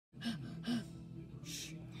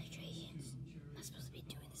Shh, hydrations. I'm not supposed to be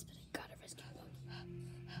doing this, but I gotta rescue them.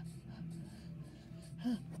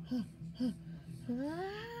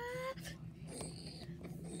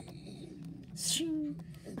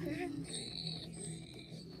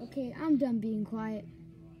 Okay, I'm done being quiet.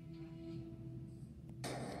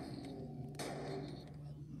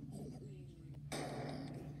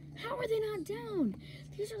 How are they not down?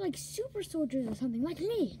 These are like super soldiers or something, like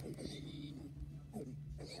me.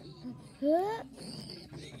 They're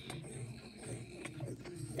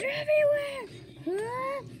everywhere.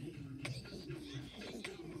 They're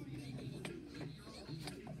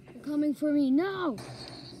coming for me. No.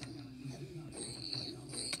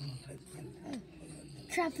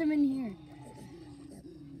 Trap them in here.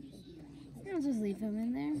 I'll just leave them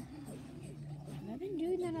in there. Have I been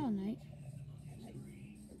doing that all night?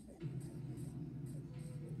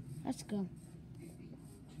 Let's go.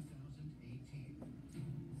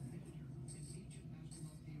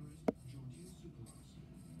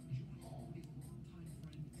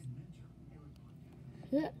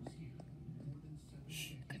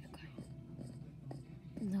 Shh, gotta be quiet.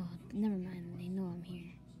 No, never mind. They know I'm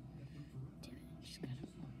here. Damn it, just gotta.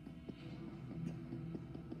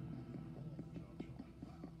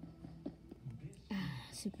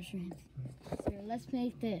 Super strength. So let's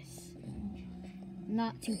make this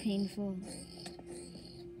not too painful.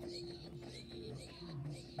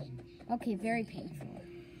 Okay, very painful.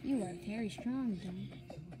 You are very strong, Don.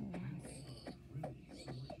 Oh, wow.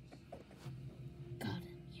 Got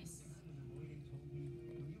it, yes.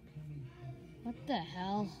 What the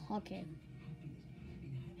hell? Okay.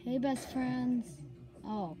 Hey, best friends.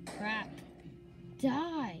 Oh, crap.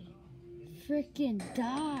 Die. Frickin'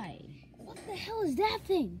 die. What the hell is that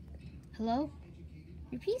thing? Hello?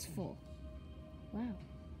 You're peaceful. Wow.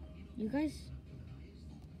 You guys...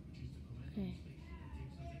 Okay.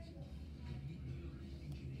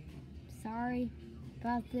 Sorry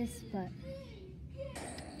about this, but...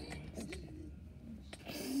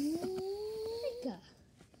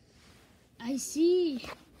 I see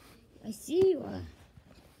you are.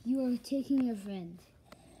 You are taking your friend.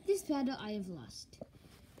 This battle I have lost.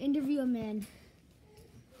 Interview a man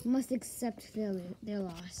must accept their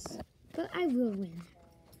loss. But I will win.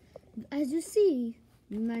 As you see,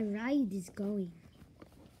 my ride is going.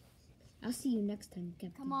 I'll see you next time,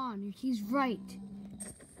 Captain. Come on, he's right.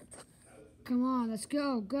 Come on, let's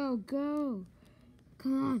go, go, go.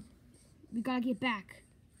 Come on. We gotta get back.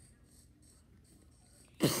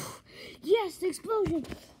 Yes, the explosion.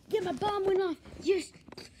 Yeah, my bomb went off. Yes.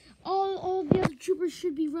 All the other troopers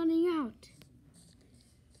should be running out.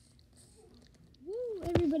 Woo,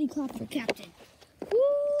 everybody clap for Captain. Woo!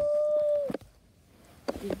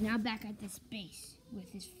 He's now back at this base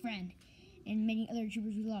with his friend and many other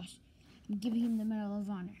troopers we lost. I'm giving him the Medal of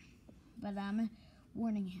Honor. But I'm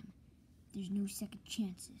warning him, there's no second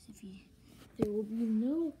chances. There will be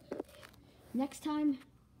no... Next time,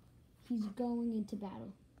 he's going into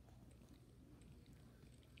battle.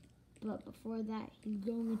 But before that, he's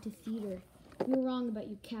going into theater. You were wrong about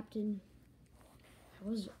you, Captain.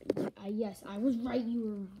 Yes, I was right, you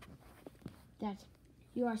were wrong.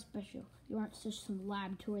 You are special. You aren't just some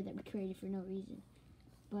lab toy that we created for no reason.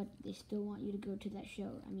 But they still want you to go to that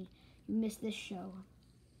show. I mean, you missed this show.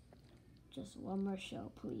 Just one more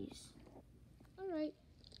show, please. All right.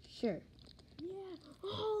 Sure. Yeah.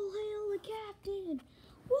 Oh, hail the Captain.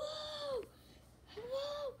 Whoa.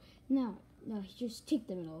 Whoa. No, just take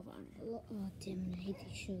the Medal of Honor. Oh, damn it, I hate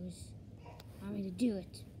these shows. I want me to do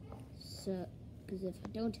it. So, because if I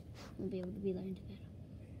don't, I won't be able to be there into battle.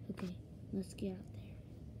 Okay, let's get out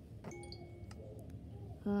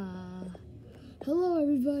there. Hello,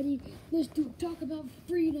 everybody. Let's talk about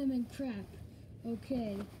freedom and crap.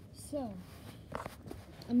 Okay, so,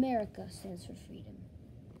 America stands for freedom.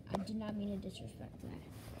 I did not mean to disrespect that.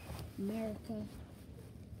 America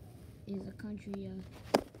is a country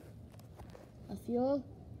of fuel.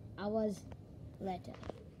 I was later.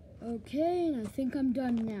 Okay, and I think I'm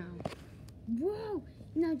done now. Whoa!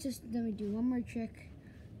 Now just let me do one more trick.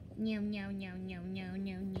 No.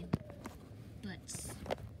 Butts.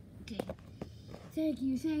 Okay.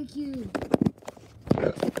 Thank you.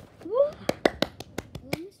 Woo! Well,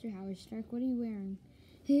 Mr. Howard Stark, what are you wearing?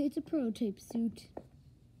 Hey, it's a prototype suit.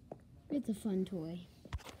 It's a fun toy.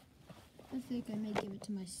 I think I may give it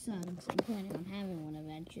to my son, because I'm planning on having one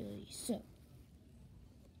eventually. So,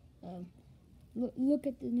 look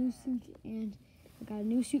at the new suit, and I got a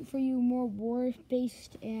new suit for you, more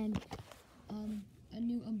war-based, and a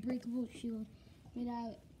new unbreakable shield made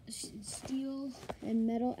out of steel and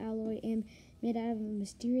metal alloy, and made out of a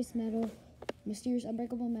mysterious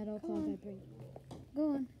unbreakable metal called Vibration.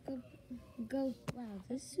 Go on, go. go. Wow,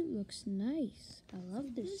 this suit looks nice. I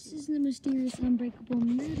love this. This is the mysterious unbreakable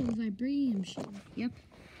metal vibranium ship. Yep.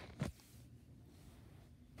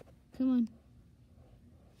 Come on.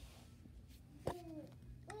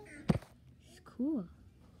 It's cool.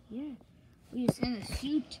 Yeah. We just in a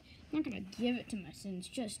suit. I'm not gonna give it to my son. It's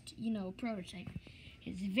just, you know, a prototype.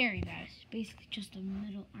 It's very bad. It's basically just a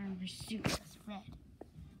metal armor suit that's red.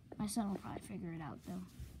 My son will probably figure it out, though.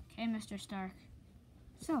 Okay, Mr. Stark.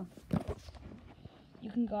 So,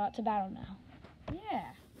 you can go out to battle now.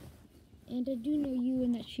 Yeah. And I do know you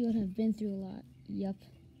and that shield have been through a lot. Yup.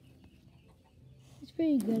 It's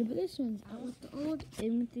pretty good, but this one's out with the old,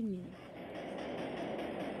 in with the new.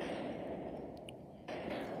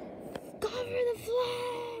 Cover the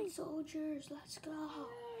flag, soldiers. Let's go.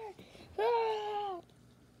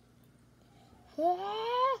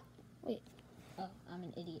 Wait. Oh, I'm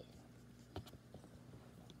an idiot.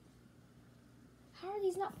 How are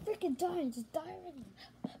these not freaking dying? Just die already.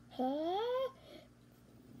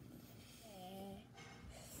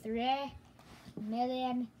 3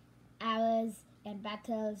 million hours and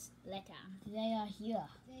battles later. They are here.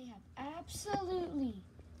 They have absolutely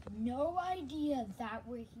no idea that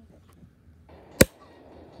we're here.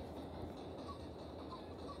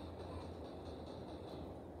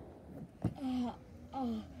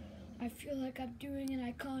 I feel like I'm doing an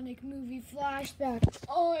iconic movie flashback.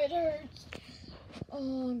 Oh, it hurts.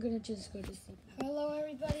 Oh, I'm gonna just go to sleep. Hello,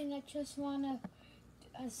 everybody, and I just wanna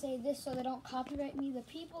say this so they don't copyright me. The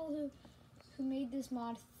people who made this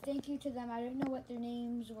mod, thank you to them. I don't know what their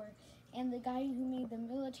names were. And the guy who made the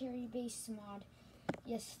military base mod,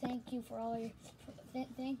 yes, thank you for all your,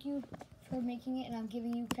 thank you for making it, and I'm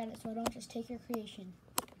giving you credit so I don't just take your creation.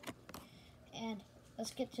 And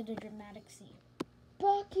let's get to the dramatic scene.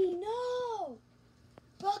 Bucky, no!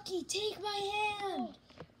 Bucky, take my hand!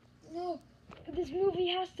 No, this movie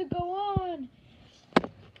has to go on.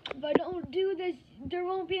 If I don't do this, there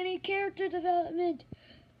won't be any character development.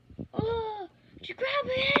 Oh, just grab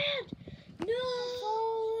my hand! No!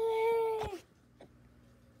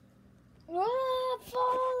 I'm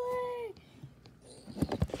falling! Oh, I'm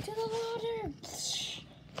falling! To the water!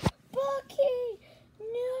 Bucky!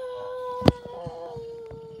 No!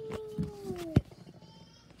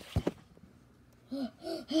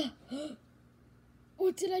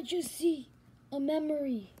 What did I just see? A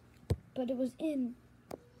memory. But it was in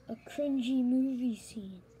a cringy movie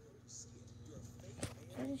scene. So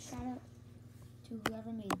just shout out to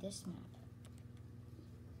whoever made this map.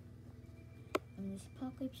 I mean, this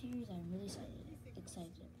Apocalypse series, I'm really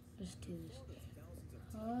excited. Let's do this.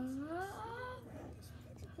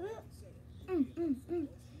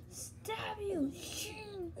 Stab you!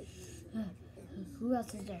 Who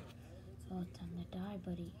else is there? Oh, time to die,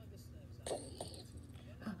 buddy.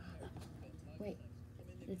 Wait,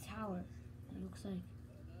 the tower. It looks like,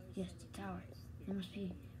 yes, the tower. There must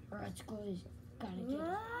be, or Red Skull is gotta get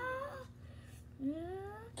it.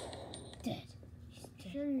 Dead. He's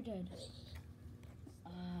dead. Sure you're dead.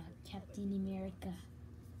 Captain America.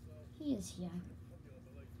 He is here.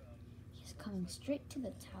 He's coming straight to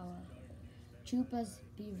the tower. Troopers,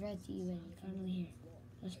 be ready when you're finally here.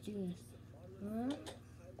 Let's do this.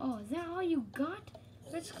 Oh, is that all you got?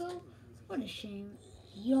 Let's go. What a shame.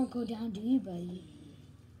 You don't go down, do you, buddy?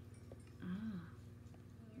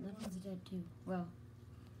 Levin's dead too. Well,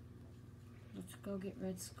 let's go get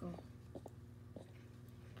Red Skull.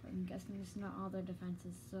 I'm guessing it's not all their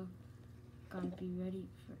defenses, so gotta be ready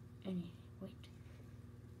for any. Wait.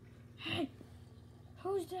 Hey!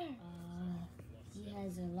 Who's there? He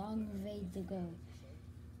has a long way to go.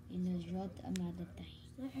 In a short amount of time.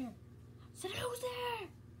 There. So who's there?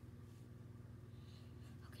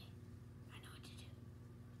 Okay, I know what to do.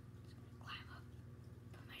 Just gonna climb up,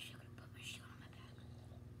 put my shield on my back,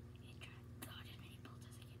 and try to dodge as many bolts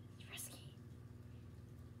as I can. It's risky.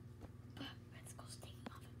 But Red Skull's taking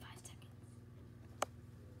off in 5 seconds.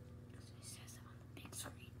 Because it says it on the big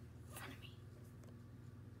screen in front of me.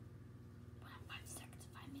 But I'm 5 seconds,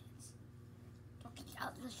 5 minutes. Don't get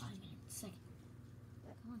out of the 5 minutes. Second.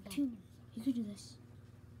 Come on, 2 minutes. You can do this.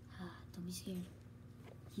 Don't be scared.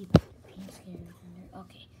 Keep being scared.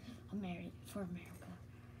 Okay, I'm married for America.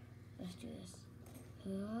 Let's do this.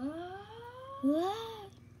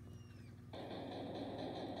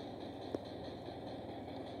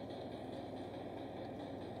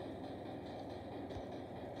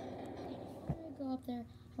 Go up there.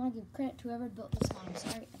 I want to give credit to whoever built this one. I'm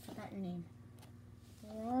sorry, I forgot your name.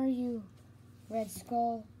 Where are you, Red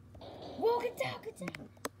Skull? Whoa, get down, get down.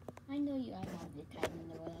 I know you have all the time in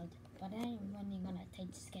the world, but I am running on a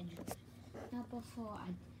tight schedule. Now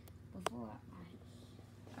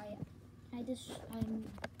I'm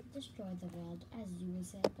destroy destroy the world, as you would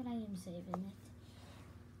say, but I am saving it.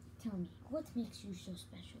 Tell me, what makes you so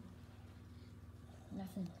special?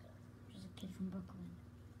 Nothing. Just a kid from Brooklyn.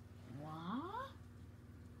 What?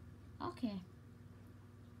 Okay.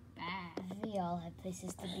 Bad. We all have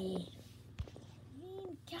places to be.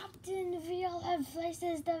 Captain, we all have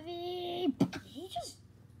places to be. He just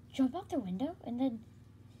jump out the window and then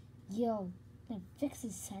yell and fix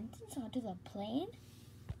his sentence onto the plane?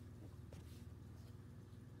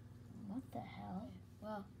 What the hell?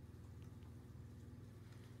 Well,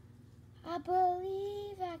 I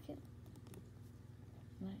believe I can.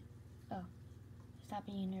 What? Oh, stop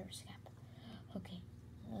being nervous, Cap. Okay,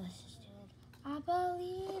 let's just do it. I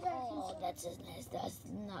believe I can. Oh, that's nice. That's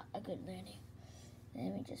not a good landing. Let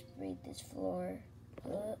me just break this floor.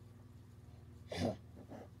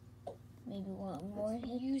 Maybe one more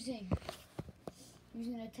hit.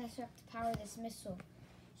 Using the Tesseract to power this missile.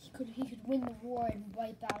 He could win the war and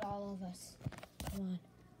wipe out all of us. Come on,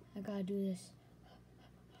 I gotta do this.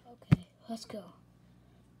 Okay, let's go.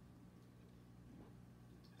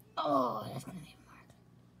 Oh, that's gonna leave a mark.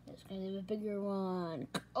 That's gonna leave a bigger one.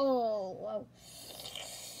 Oh, whoa.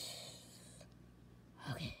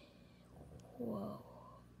 Okay. Whoa.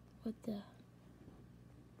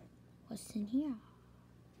 What's in here?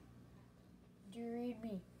 Do you read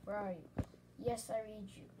me? Where are you? Yes, I read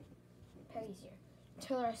you. Peggy's here.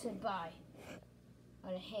 Tell her I said bye. I'm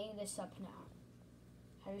gonna hang this up now.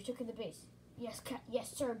 Have you taken the base? Yes,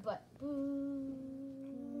 yes, sir, but...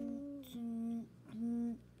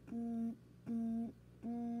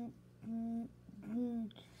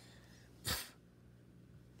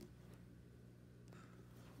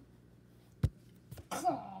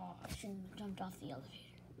 I shouldn't have jumped off the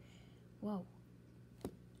elevator. Whoa.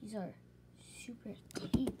 These are super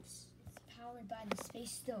tanks. It's powered by the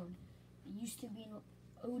Space Stone. It used to be in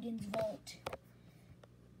Odin's vault.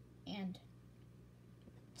 And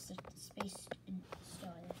it's like the Space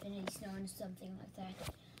Stone, Infinity Stone, something like that.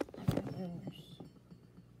 I've heard rumors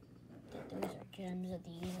that those are gems of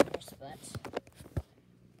the universe, but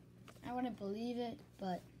I wouldn't believe it,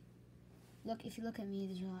 but look, if you look at me,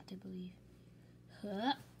 there's a lot to believe.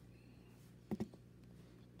 Huh? What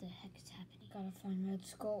the heck is happening? Gotta find Red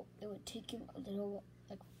Skull. It would take him a little,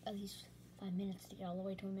 like at least 5 minutes to get all the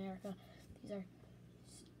way to America.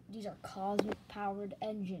 These are cosmic powered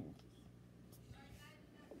engines.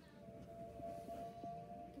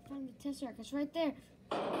 I found the Tesseract. It's right there.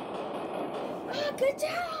 Ah, get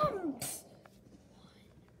down!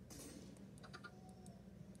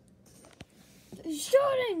 He's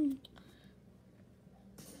shooting!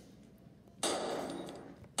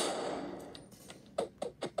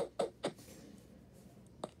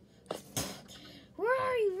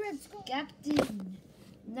 Captain,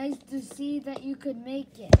 nice to see that you could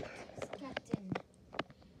make it. Captain,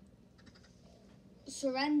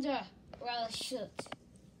 surrender or I'll shoot.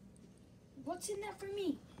 What's in that for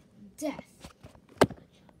me? Death.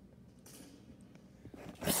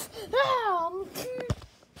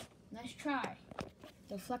 Nice try.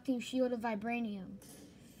 Deflecting shield of vibranium.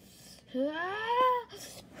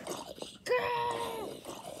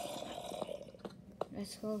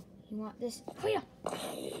 Let's go. You want this? Oh yeah.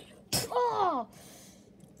 Oh!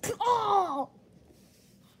 Oh!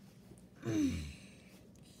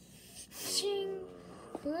 Ching!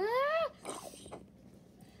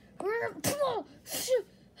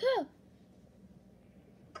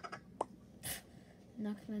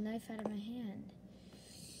 Knocked my knife out of my hand.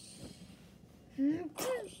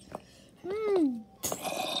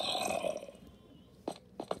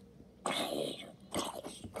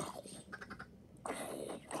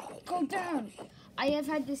 Go down! I have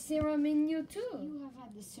had the serum in you too. You have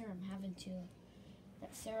had the serum, haven't you?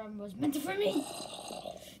 That serum was meant for me.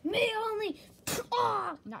 Me only.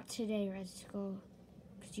 Oh! Not today, Red Skull.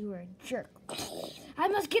 Because you were a jerk. I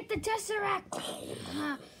must get the Tesseract.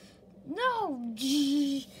 No.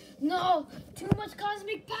 No. Too much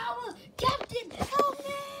cosmic power. Captain, help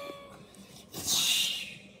me.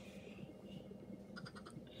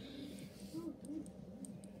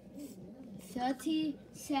 30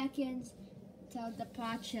 seconds till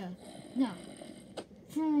departure. No.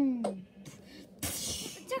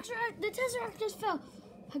 The Tesseract just fell.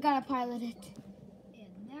 I gotta pilot it.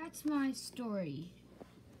 And that's my story.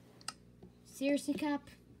 Seriously, Cap?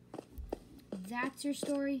 That's your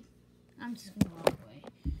story? I'm just gonna walk away.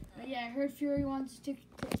 But yeah, I heard Fury wants to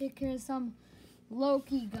take care of some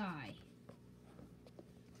Loki guy.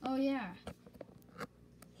 Oh yeah.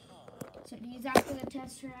 So he's after the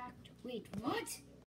Tesseract. Wait, what?